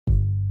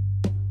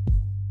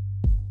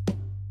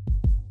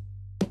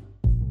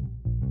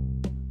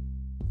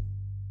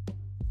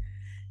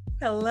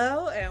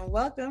Hello and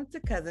welcome to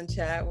Cousin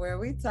Chat, where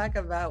we talk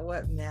about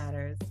what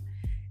matters.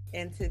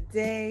 And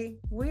today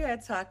we are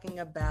talking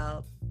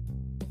about,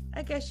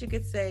 I guess you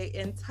could say,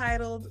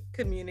 entitled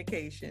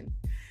communication.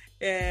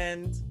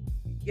 And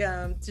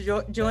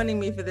joining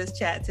me for this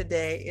chat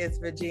today is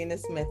Regina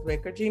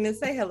Smithwick. Regina,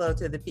 say hello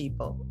to the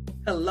people.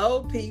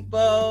 Hello,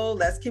 people.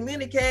 Let's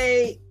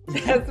communicate.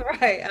 That's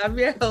right. I'm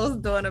your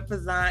host, Donna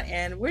Pazan,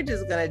 and we're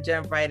just going to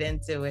jump right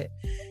into it.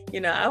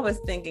 I was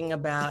thinking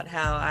about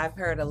how I've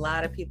heard a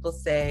lot of people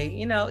say,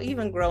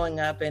 even growing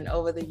up and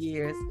over the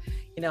years,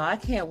 I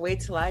can't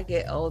wait till I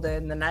get older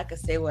and then I can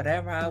say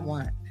whatever I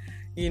want,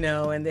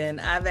 and then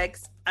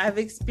I've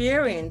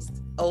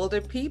experienced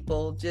older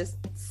people just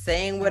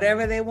saying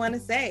whatever they want to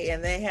say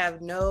and they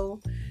have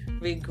no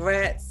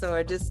regrets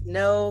or just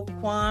no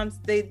qualms.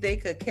 They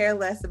could care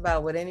less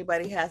about what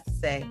anybody has to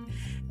say.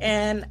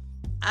 And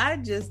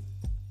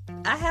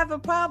I have a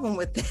problem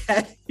with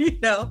that,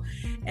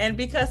 and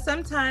because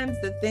sometimes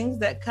the things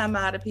that come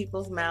out of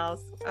people's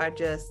mouths are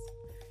just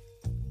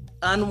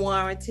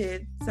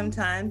unwarranted,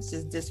 sometimes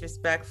just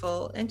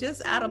disrespectful and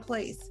just out of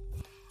place.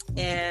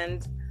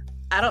 And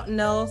I don't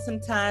know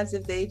sometimes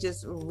if they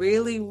just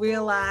really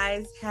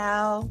realize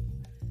how,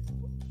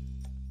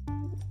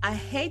 I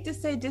hate to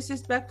say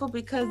disrespectful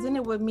because then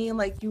it would mean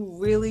like you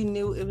really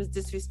knew it was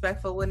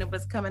disrespectful when it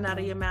was coming out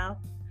of your mouth,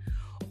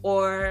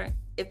 or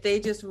if they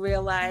just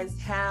realize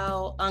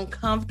how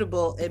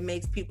uncomfortable it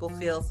makes people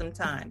feel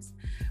sometimes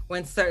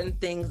when certain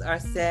things are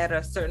said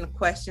or certain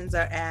questions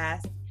are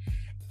asked.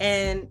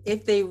 And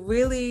if they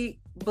really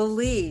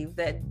believe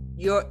that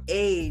your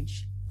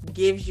age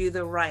gives you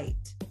the right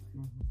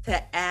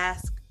to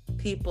ask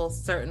people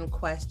certain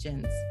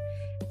questions.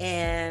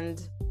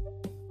 And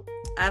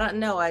I don't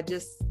know, I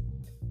just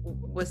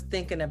was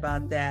thinking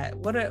about that.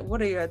 What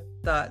are your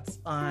thoughts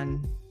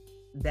on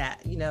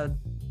that?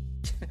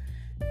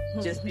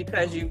 Just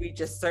because you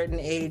reach a certain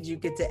age, you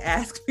get to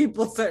ask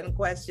people certain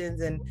questions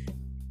and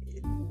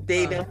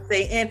they don't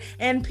say,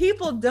 and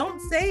people don't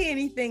say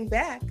anything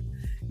back.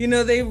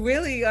 They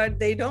really are,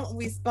 they don't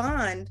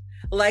respond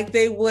like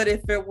they would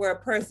if it were a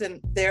person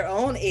their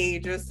own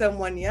age or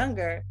someone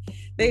younger.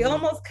 They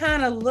almost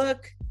kind of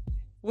look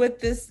with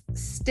this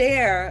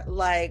stare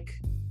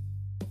like,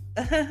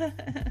 they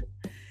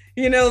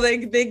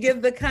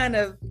give the kind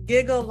of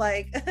giggle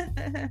like,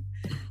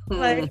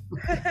 like,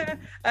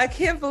 I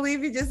can't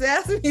believe you just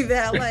asked me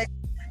that, like,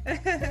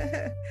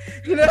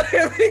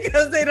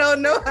 because they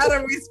don't know how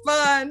to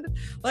respond.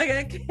 Like,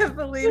 I can't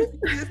believe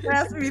you just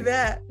asked me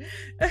that.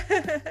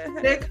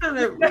 They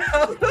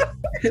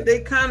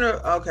kind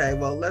of, okay,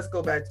 well, let's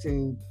go back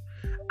to,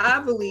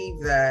 I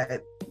believe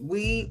that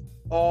we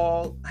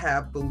all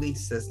have belief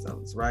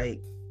systems, right?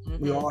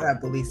 Mm-hmm. We all have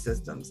belief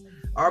systems.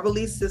 Our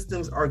belief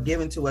systems are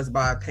given to us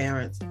by our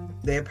parents.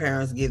 Their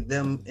parents give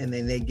them, and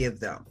then they give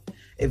them.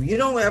 If you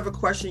don't ever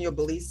question your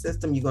belief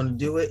system, you're going to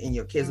do it and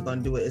your kids are going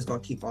to do it. It's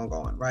going to keep on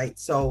going, right?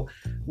 So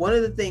one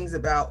of the things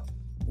about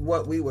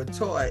what we were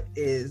taught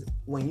is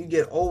when you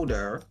get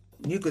older,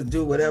 you could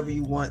do whatever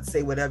you want,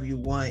 say whatever you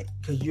want,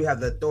 because you have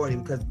the authority,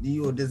 because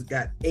you just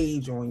got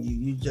age on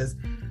you.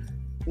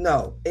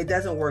 No, it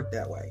doesn't work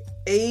that way.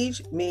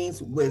 Age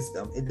means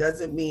wisdom. It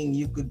doesn't mean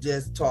you could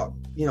just talk,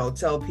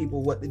 tell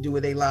people what to do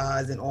with their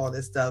lives and all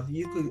this stuff.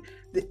 You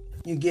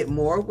get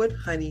more with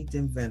honey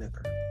than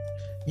vinegar.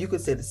 You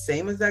could say the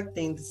same exact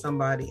thing to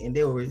somebody and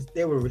they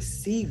will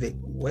receive it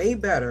way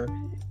better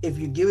if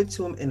you give it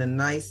to them in a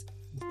nice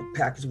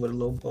package with a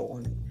little bow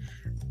on it.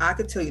 I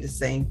could tell you the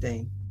same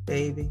thing,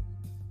 baby.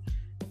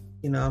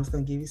 I'm just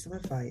going to give you some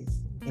advice.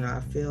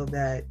 I feel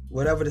that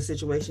whatever the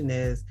situation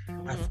is,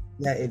 I feel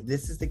that if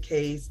this is the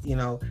case, you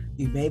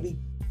maybe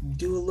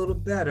do a little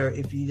better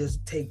if you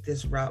just take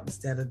this route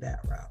instead of that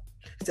route.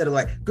 Instead of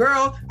like,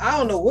 girl, I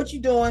don't know what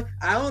you're doing.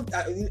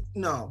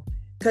 No,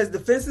 because the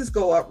fences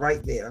go up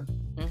right there.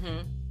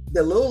 Mm-hmm.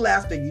 The little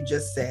laughter you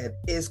just said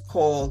is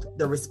called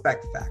the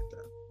respect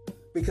factor,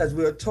 because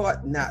we are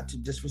taught not to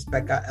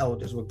disrespect our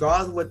elders.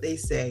 Regardless of what they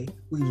say,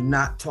 we do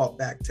not talk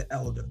back to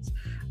elders.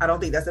 I don't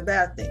think that's a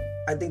bad thing.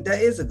 I think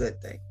that is a good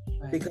thing,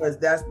 right? Because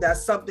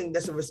that's something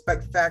that's a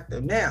respect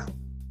factor. Now,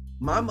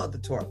 my mother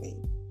taught me,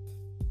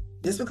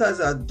 just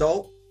because an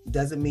adult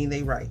doesn't mean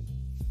they right.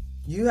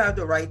 You have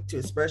the right to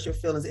express your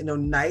feelings in a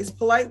nice,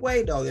 polite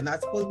way, though. You're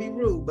not supposed to be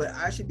rude, but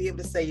I should be able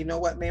to say, you know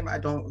what, ma'am, I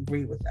don't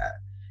agree with that.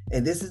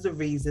 And this is the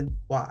reason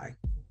why.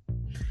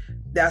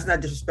 That's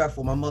not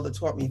disrespectful. My mother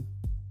taught me.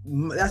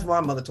 That's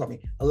what my mother taught me.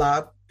 A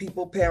lot of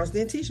people, parents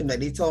didn't teach them that.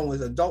 They told them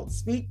was adults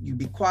speak, you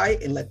be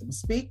quiet and let them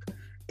speak.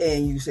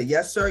 And you say,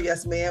 yes, sir,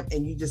 yes, ma'am.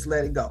 And you just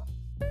let it go.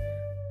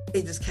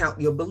 It just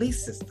count your belief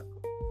system.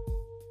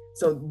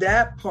 So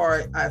that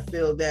part, I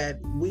feel that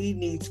we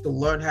need to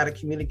learn how to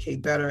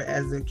communicate better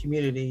as a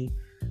community.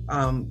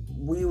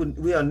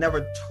 We are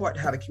never taught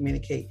how to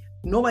communicate.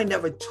 Nobody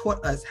never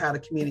taught us how to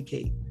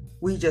communicate.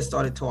 We just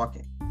started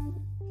talking.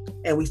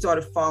 And we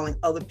started following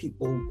other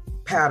people's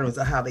patterns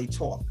of how they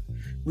talk.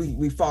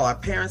 We follow our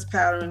parents'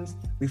 patterns,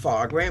 we follow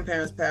our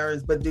grandparents'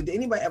 patterns, but did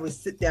anybody ever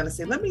sit down and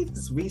say, let me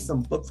just read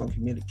some books on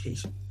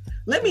communication?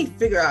 Let me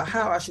figure out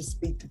how I should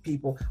speak to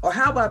people, or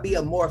how about be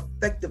a more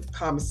effective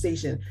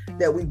conversation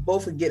that we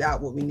both can get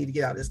out what we need to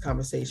get out of this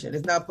conversation.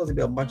 It's not supposed to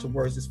be a bunch of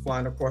words just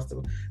flying across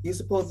the. You're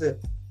supposed to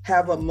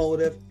have a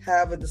motive,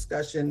 have a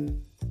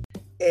discussion,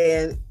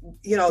 and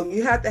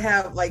you have to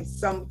have like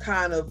some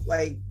kind of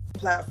like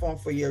platform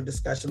for your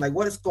discussion. Like,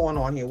 what is going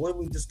on here? What are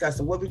we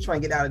discussing? What are we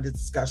trying to get out of this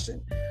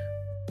discussion?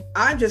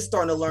 I'm just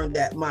starting to learn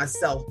that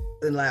myself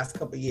in the last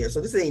couple of years.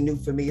 So this ain't new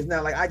for me. It's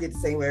not like I did the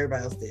same way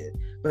everybody else did.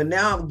 But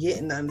now I'm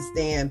getting to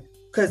understand,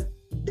 because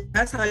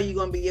that's how you're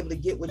going to be able to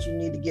get what you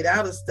need to get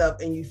out of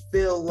stuff, and you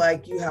feel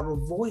like you have a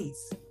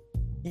voice.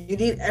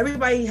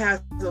 Everybody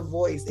has a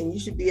voice, and you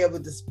should be able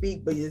to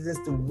speak, but it's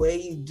just the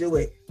way you do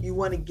it. You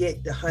want to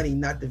get the honey,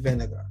 not the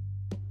vinegar.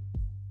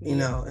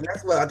 And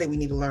that's what I think we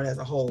need to learn as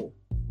a whole.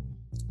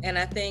 And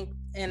I think,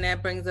 and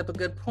that brings up a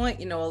good point.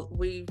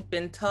 We've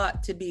been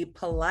taught to be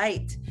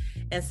polite,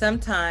 and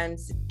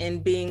sometimes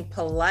in being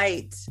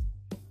polite,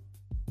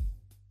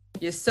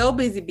 you're so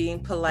busy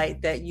being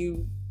polite that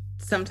you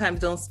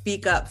sometimes don't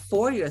speak up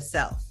for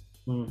yourself.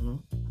 Mm-hmm.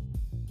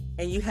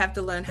 And you have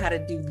to learn how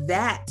to do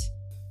that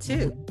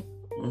too.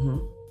 Mm-hmm.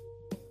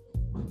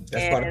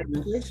 That's part of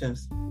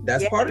communications.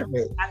 That's part of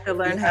it. You have to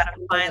learn how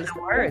to find the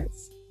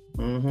words.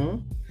 Mm-hmm.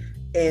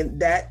 And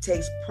that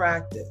takes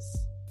practice.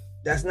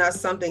 That's not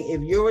something, if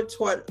you're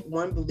taught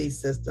one belief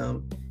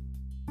system,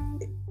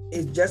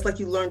 it's just like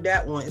you learned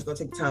that one, it's going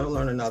to take time to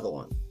learn another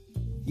one.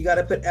 You got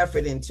to put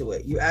effort into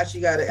it. You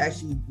actually got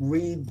to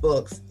read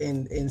books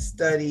and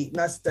study,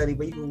 not study,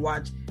 but you can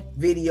watch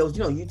videos.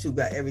 YouTube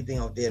got everything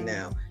out there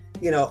now,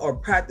 or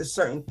practice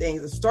certain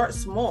things and start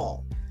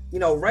small.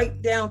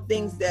 Write down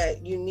things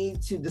that you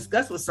need to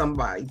discuss with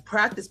somebody.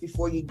 Practice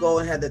before you go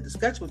and have that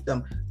discussion with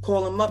them.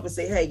 Call them up and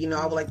say, hey,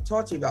 I would like to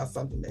talk to you about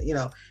something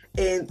that,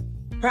 and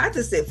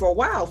practice it for a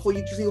while before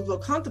you feel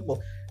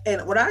comfortable.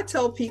 And what I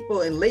tell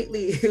people, and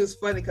lately it was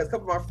funny because a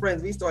couple of our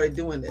friends, we started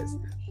doing this,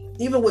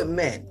 even with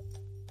men,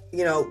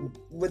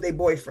 with their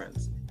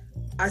boyfriends.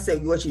 I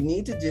said, what you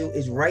need to do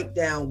is write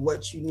down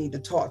what you need to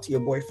talk to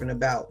your boyfriend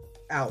about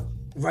out.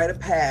 Write a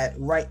pad,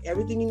 write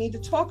everything you need to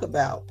talk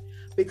about.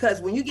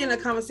 Because when you get in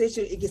a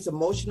conversation, it gets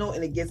emotional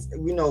and it gets,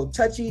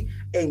 touchy.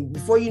 And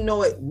before you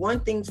know it, one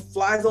thing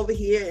flies over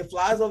here and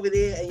flies over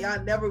there. And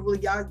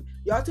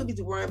y'all too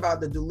busy worrying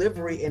about the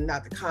delivery and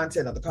not the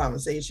content of the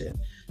conversation.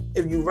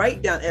 If you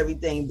write down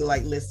everything, be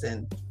like,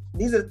 listen,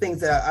 these are the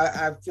things that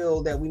I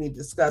feel that we need to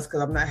discuss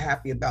because I'm not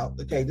happy about.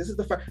 Okay, this is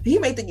the first. He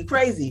may think you're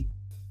crazy,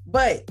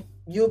 but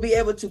you'll be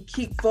able to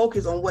keep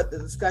focus on what the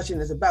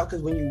discussion is about.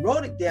 Because when you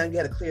wrote it down, you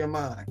had a clear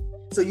mind.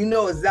 So you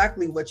know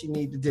exactly what you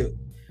need to do.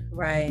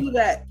 Right. Do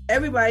that.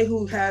 Everybody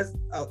who has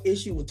an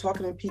issue with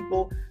talking to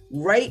people,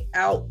 write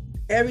out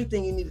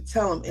everything you need to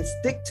tell them and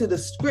stick to the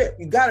script.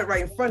 You got it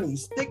right in front of you.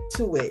 Stick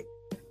to it.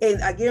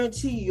 And I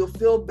guarantee you'll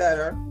feel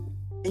better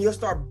and you'll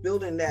start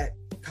building that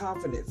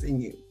confidence in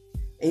you.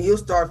 And you'll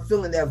start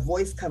feeling that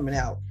voice coming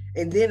out.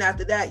 And then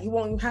after that, you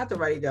won't even have to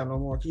write it down no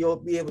more because you'll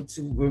be able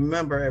to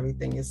remember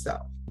everything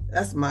yourself.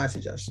 That's my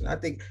suggestion. I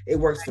think it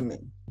works for me.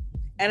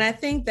 And I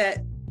think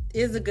that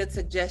is a good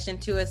suggestion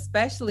too,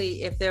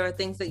 especially if there are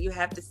things that you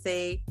have to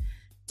say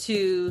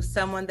to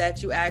someone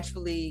that you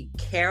actually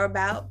care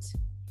about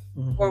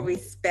or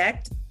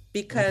respect,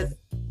 because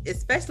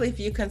especially if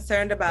you're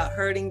concerned about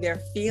hurting their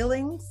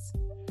feelings,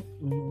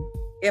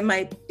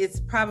 it's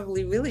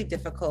probably really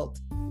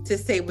difficult to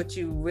say what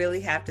you really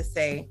have to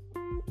say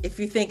if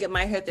you think it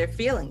might hurt their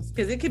feelings,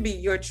 because it could be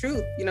your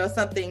truth,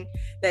 something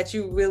that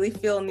you really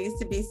feel needs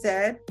to be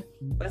said.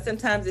 But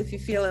sometimes if you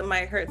feel it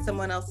might hurt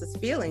someone else's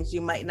feelings,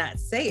 you might not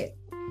say it.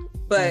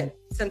 But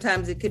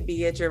sometimes it could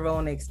be at your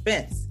own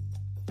expense,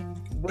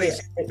 which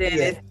then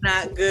it's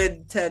not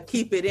good to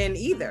keep it in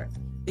either,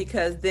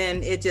 because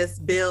then it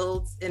just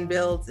builds and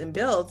builds and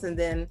builds. And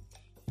then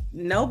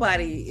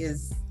nobody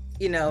is,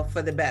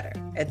 for the better.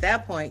 At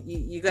that point,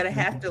 you're going to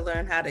have to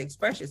learn how to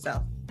express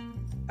yourself.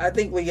 I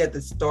think what you have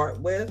to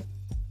start with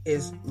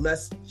is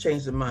let's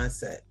change the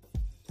mindset.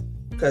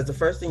 Because the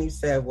first thing you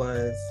said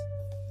was,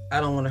 I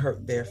don't want to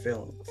hurt their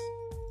feelings.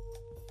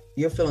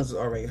 Your feelings are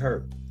already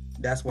hurt.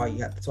 That's why you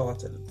have to talk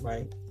to them,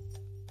 right?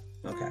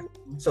 Okay.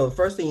 So the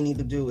first thing you need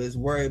to do is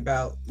worry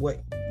about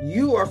what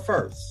you are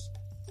first.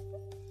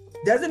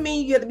 Doesn't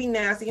mean you have to be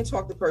nasty and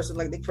talk to the person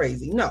like they're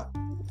crazy. No.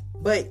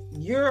 But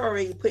you're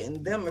already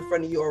putting them in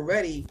front of you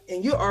already,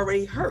 and you're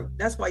already hurt.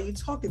 That's why you're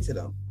talking to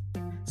them.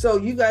 So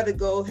you got to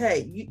go,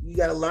 hey, you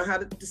got to learn how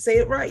to say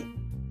it right.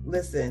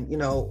 Listen,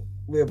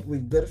 we're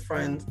good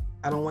friends.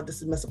 I don't want this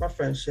to mess up our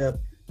friendship.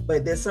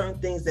 But there's certain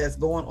things that's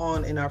going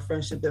on in our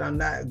friendship that I'm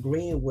not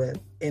agreeing with,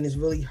 and it's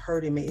really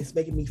hurting me. It's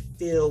making me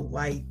feel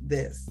like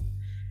this.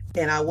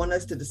 And I want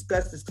us to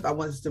discuss this because I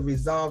want us to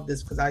resolve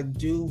this because I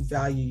do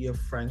value your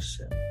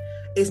friendship.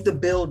 It's the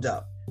build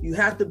up. You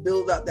have to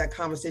build up that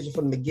conversation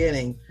from the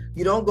beginning.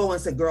 You don't go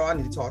and say, girl, I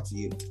need to talk to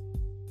you,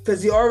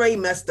 because you already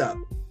messed up.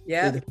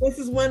 Yeah. The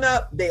defenses went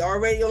up. They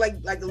already are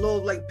like a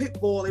little pit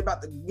bull. They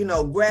about to,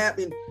 grab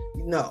and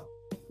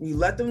you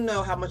let them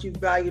know how much you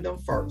value them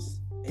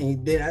first.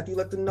 And then after you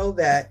let them know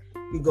that,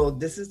 you go,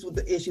 this is what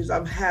the issues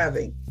I'm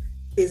having.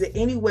 is there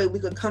any way we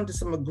could come to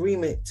some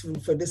agreement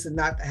for this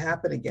not to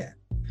happen again?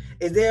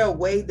 Is there a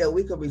way that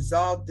we could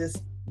resolve this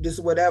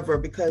whatever,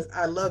 because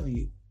I love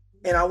you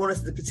and I want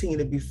us to continue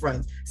to be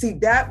friends? See,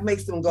 that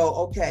makes them go,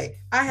 okay,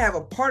 I have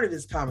a part of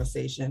this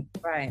conversation.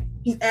 Right.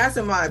 He's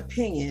asking my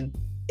opinion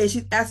and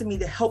she's asking me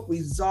to help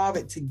resolve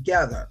it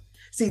together.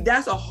 See,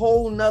 that's a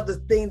whole nother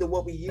thing than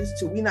what we used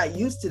to. We're not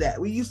used to that.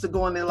 We used to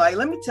go in there like,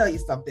 let me tell you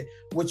something.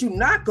 What you're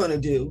not going to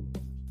do.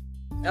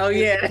 Oh,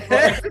 yeah.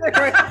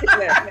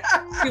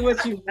 See,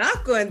 what you're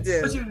not going to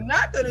do. What you're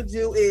not going to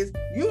do is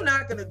you're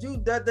not going to do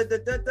da, da, da,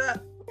 da, da.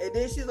 And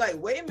then she's like,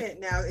 wait a minute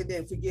now. And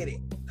then forget it.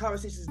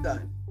 Conversation's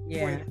done.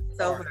 Yeah, it's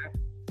over.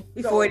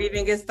 Before it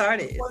even gets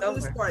started, it's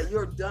over.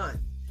 You're done.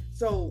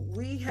 So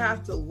we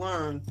have to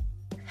learn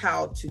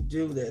how to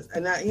do this.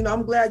 And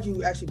I'm glad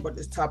you actually brought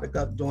this topic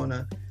up,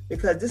 Donna,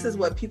 because this is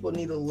what people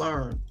need to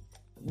learn.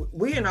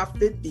 We're in our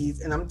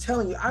 50s, and I'm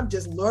telling you, I'm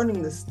just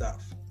learning this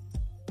stuff.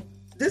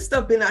 This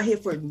stuff been out here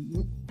for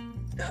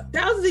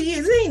thousands of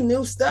years. It ain't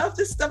new stuff.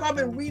 This stuff I've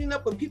been reading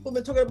up, and people have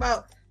been talking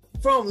about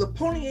from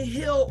Laponia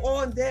Hill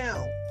on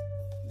down.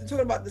 They're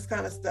talking about this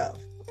kind of stuff.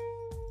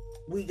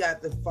 We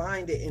got to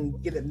find it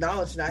and get it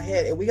knowledge in our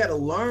head, and we got to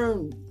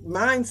learn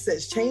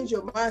mindsets, change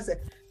your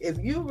mindset. If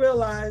you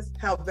realize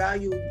how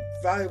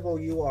valuable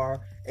you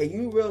are, and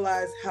you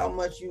realize how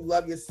much you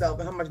love yourself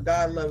and how much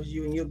God loves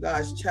you and you're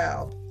God's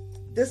child,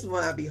 this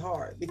will not be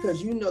hard,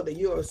 because you know that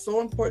you are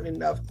so important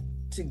enough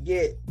to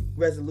get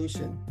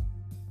resolution.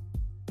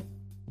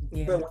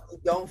 Yeah. But when you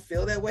don't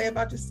feel that way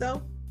about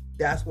yourself,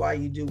 that's why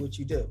you do what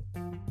you do.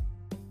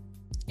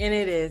 And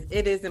it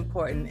is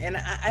important. And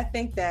I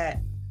think that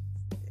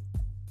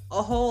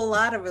a whole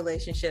lot of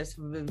relationships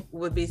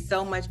would be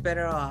so much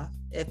better off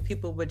if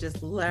people would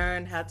just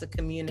learn how to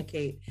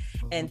communicate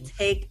and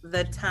take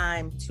the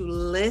time to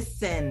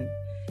listen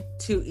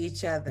to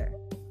each other.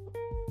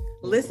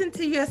 Listen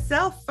to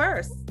yourself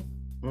first.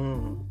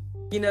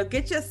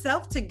 Get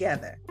yourself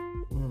together.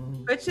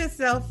 Put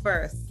yourself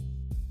first.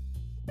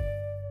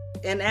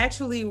 And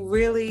actually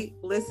really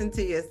listen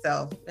to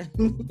yourself,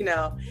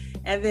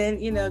 and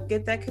then,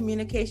 get that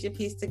communication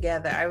piece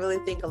together. I really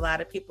think a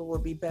lot of people will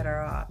be better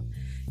off.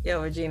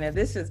 Yo, Regina,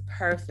 this is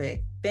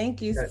perfect.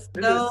 Thank you so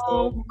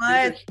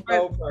much. This is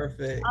so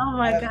perfect. Oh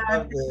my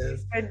God.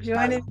 For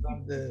joining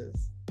me.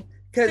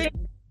 Because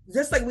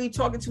just like we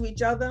talking to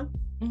each other,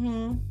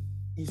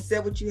 you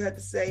said what you had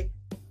to say.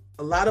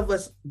 A lot of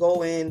us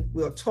go in,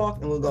 we'll talk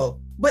and we'll go,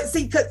 but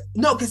see,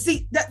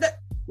 that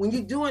when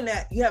you're doing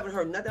that, you haven't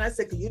heard nothing I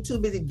said, because you're too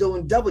busy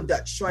doing double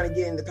dutch, trying to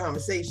get in the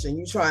conversation.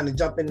 You're trying to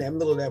jump in that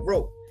middle of that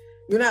rope.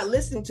 You're not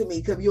listening to me,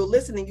 because if you're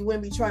listening, you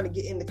wouldn't be trying to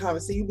get in the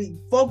conversation. You'd be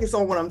focused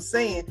on what I'm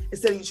saying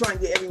instead of you trying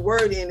to get every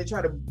word in and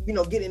try to,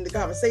 get in the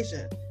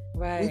conversation.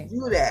 Right.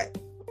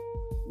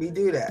 We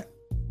do that.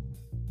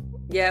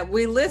 Yeah,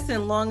 we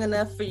listen long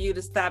enough for you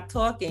to stop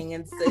talking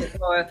and say,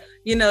 or,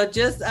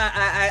 just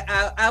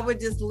I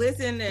would just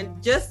listen,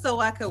 and just so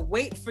I could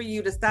wait for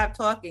you to stop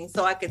talking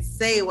so I could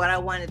say what I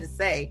wanted to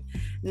say,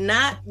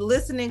 not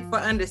listening for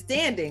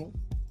understanding,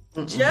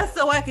 just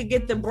so I could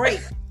get the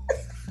break.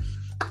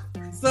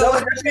 So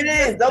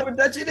double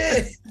dutch it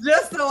in.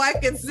 Just so I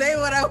could say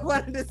what I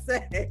wanted to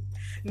say.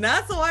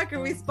 Not so I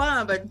could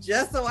respond, but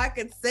just so I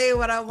could say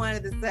what I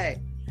wanted to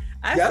say.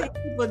 I've seen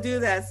people do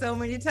that so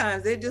many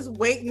times. They're just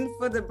waiting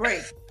for the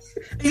break.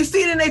 You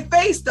see it in their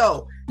face,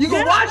 though. You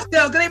can watch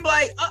them, because they be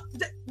like,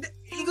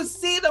 you can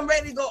see them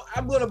ready to go,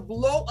 I'm going to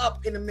blow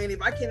up in a minute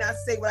if I cannot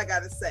say what I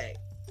got to say.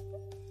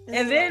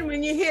 And then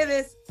when you hear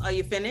this, are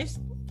you finished?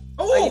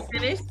 Oh, are you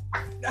finished?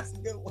 That's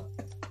a good one.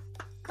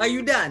 Are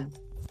you done?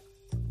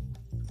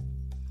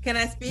 Can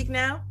I speak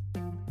now?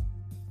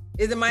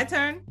 Is it my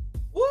turn?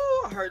 Woo,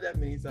 I heard that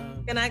many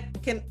times.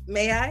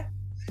 May I?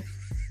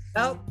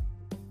 Oh,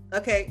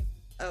 okay.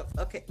 Oh,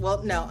 okay.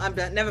 Well, no, I'm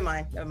done. Never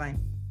mind.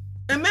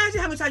 Imagine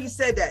how many times you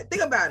said that.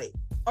 Think about it.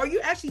 Are you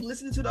actually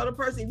listening to the other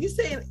person? You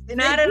saying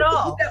not at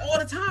all. That all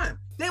the time.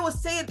 They will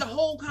say it the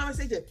whole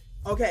conversation.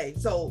 Okay,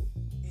 so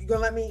you're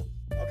gonna let me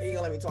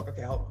talk.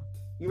 Okay, hold on.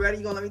 You ready?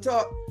 You gonna let me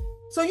talk?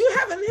 So you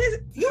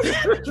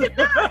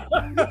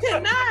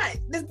cannot.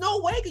 There's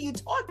no way can you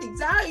talk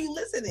things. How are you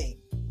listening?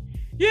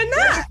 You're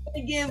not.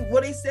 Again,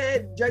 what they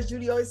said, Judge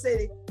Judy always said,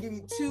 they give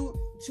you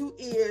two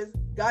ears.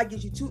 God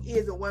gives you 2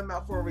 ears and 1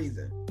 mouth for a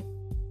reason.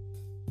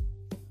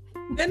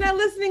 They're not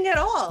listening at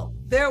all.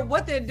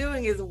 What they're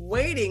doing is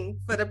waiting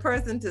for the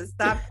person to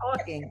stop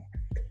talking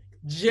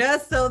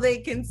just so they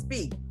can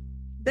speak.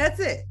 That's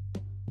it.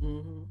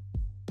 Mm-hmm.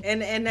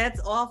 And that's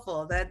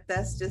awful.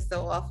 That's just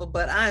so awful.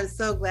 But I'm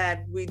so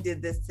glad we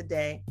did this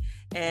today.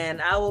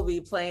 And I will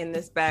be playing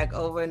this back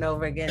over and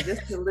over again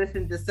just to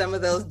listen to some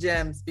of those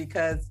gems,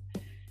 because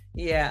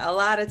a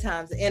lot of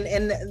times,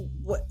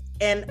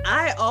 and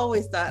I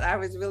always thought I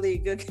was really a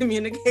good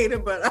communicator,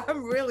 but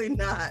I'm really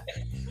not.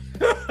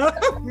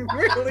 I'm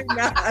really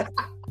not.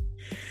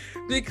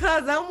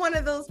 Because I'm one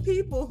of those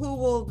people who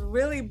will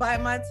really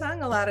bite my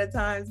tongue a lot of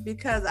times,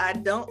 because I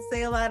don't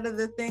say a lot of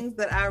the things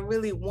that I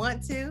really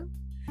want to.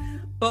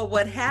 But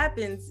what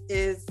happens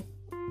is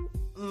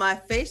my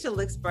facial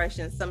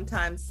expressions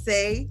sometimes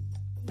say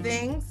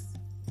things,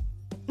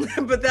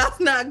 but that's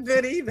not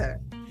good either.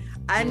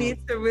 I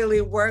need to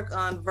really work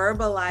on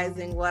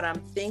verbalizing what I'm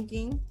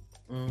thinking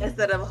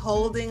instead of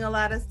holding a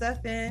lot of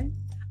stuff in.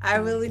 I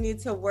really need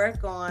to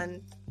work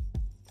on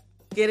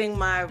getting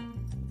my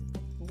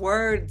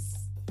words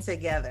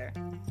together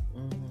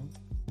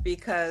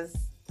because,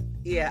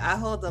 I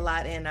hold a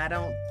lot in. I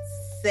don't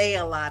say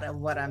a lot of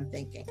what I'm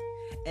thinking.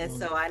 And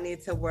so I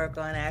need to work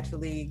on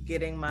actually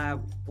getting my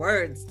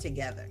words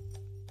together,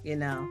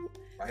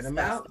 Write them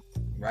out.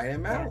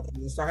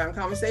 And start having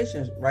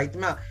conversations. Write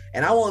them out.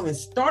 And I won't even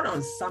start on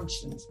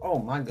assumptions. Oh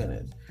my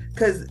goodness.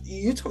 Because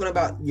you're talking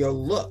about your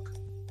look.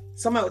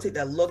 Somebody will take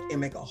that look and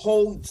make a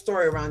whole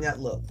story around that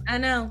look. I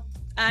know.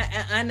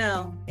 I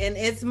know. And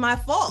it's my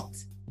fault.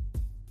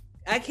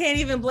 I can't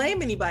even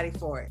blame anybody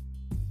for it.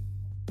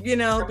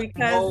 Because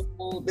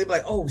they're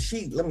like, oh,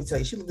 let me tell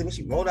you, she looked at me,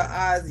 she rolled her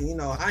eyes, and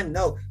I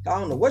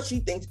don't know what she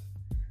thinks.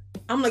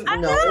 I'm like,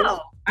 no,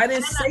 I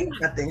didn't say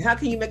nothing. How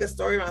can you make a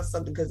story around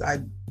something? Because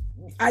I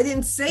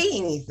didn't say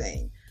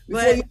anything.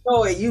 Before you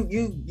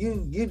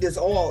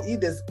know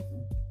it,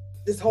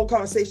 this whole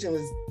conversation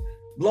was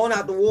blown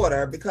out the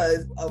water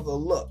because of a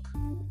look.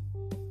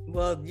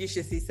 Well, you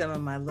should see some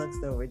of my looks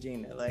though,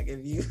 Regina. Like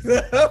if you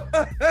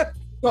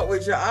But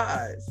with your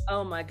eyes.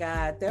 Oh my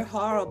God, they're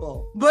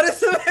horrible. But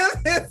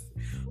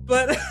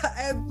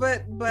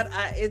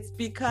it's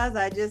because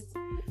I just,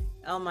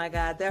 oh my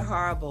God, they're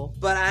horrible.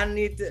 But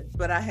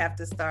I have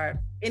to start.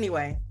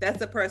 Anyway,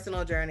 that's a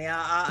personal journey.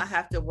 I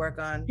have to work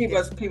on. Keep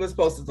us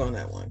posted on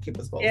that one. Keep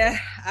us posted. Yeah,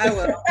 I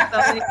will. So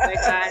anyway,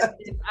 guys,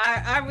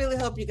 I really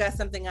hope you got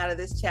something out of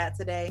this chat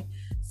today.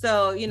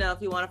 So,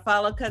 if you want to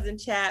follow Cousin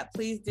Chat,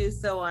 please do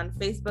so on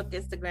Facebook,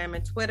 Instagram,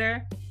 and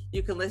Twitter.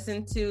 You can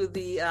listen to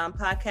the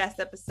podcast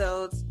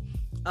episodes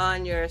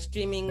on your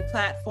streaming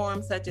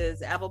platforms such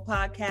as Apple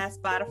Podcasts,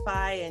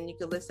 Spotify, and you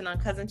can listen on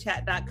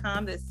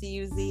cousinchat.com. That's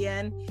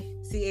CUZNCHAT.com.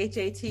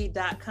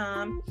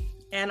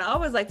 And I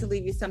always like to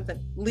leave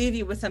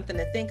you with something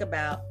to think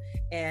about.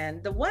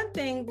 And the one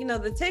thing,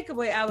 the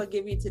takeaway I would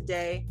give you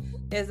today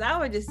is I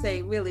would just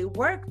say, really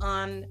work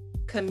on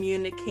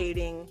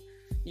communicating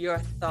your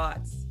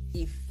thoughts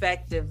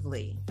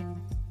effectively.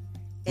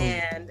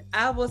 And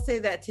I will say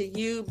that to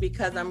you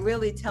because I'm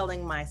really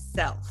telling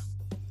myself.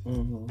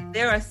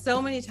 There are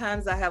so many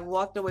times I have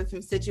walked away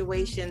from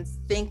situations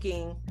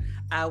thinking,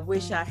 I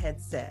wish I had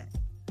said,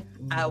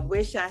 I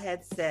wish I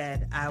had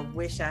said, I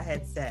wish I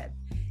had said.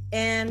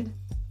 And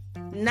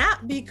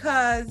not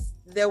because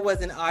there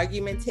was an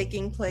argument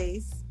taking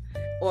place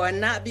or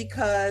not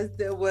because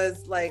there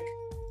was like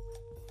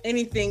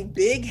anything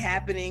big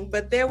happening,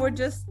 but there were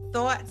just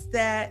thoughts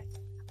that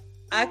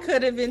I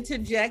could have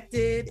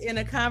interjected in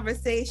a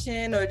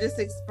conversation or just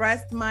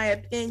expressed my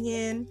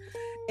opinion,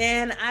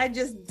 and I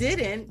just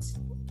didn't.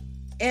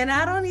 And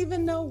I don't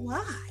even know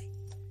why.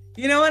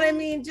 You know what I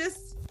mean?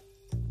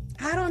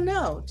 I don't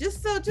know.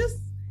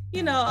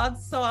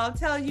 So I'll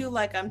tell you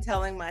like I'm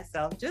telling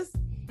myself, just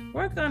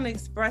work on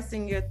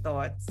expressing your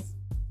thoughts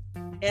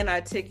and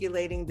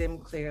articulating them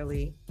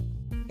clearly.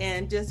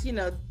 And just,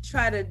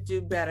 try to do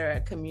better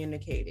at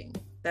communicating.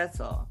 That's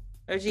all.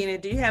 Regina,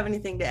 do you have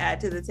anything to add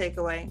to the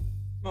takeaway?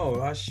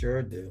 Oh, I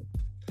sure do.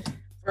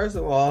 First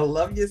of all,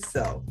 love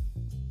yourself.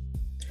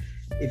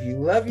 If you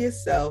love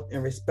yourself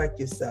and respect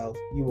yourself,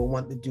 you will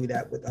want to do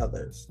that with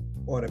others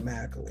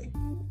automatically.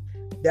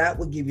 That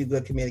will give you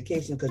good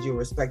communication because you'll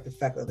respect the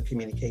fact of the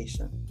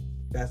communication.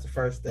 That's the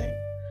first thing.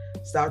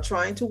 Stop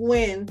trying to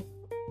win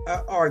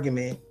an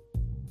argument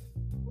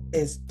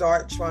and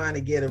start trying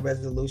to get a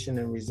resolution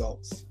and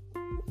results.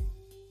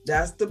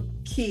 That's the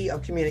key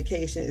of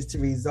communication, is to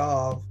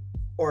resolve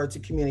or to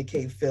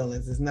communicate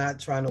feelings. It's not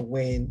trying to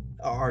win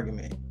an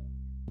argument.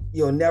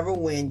 You'll never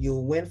win.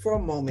 You'll win for a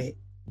moment,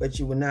 but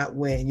you will not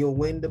win. You'll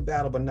win the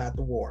battle, but not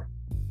the war.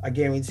 I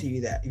guarantee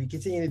you that. If you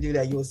continue to do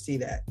that, you'll see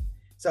that.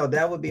 So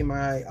that would be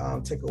my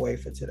takeaway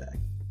for today.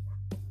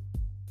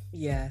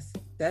 Yes,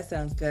 that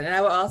sounds good. And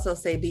I would also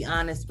say, be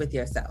honest with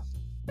yourself.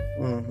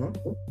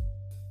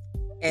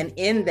 And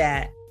in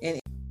that,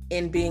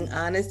 in being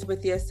honest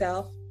with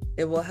yourself,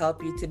 it will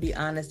help you to be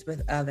honest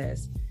with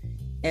others.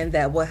 And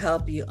that will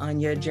help you on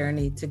your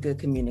journey to good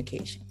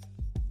communication.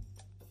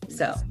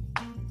 So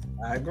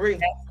I agree.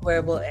 That's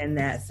where we'll end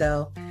that.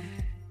 So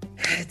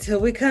until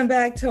we come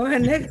back to our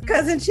next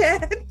Cousin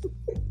Chat,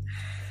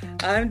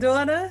 I'm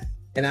Donna.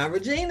 And I'm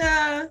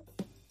Regina.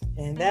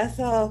 And that's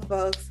all,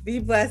 folks. Be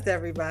blessed,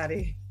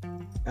 everybody.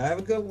 Have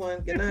a good one.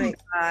 Good night.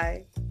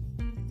 Bye.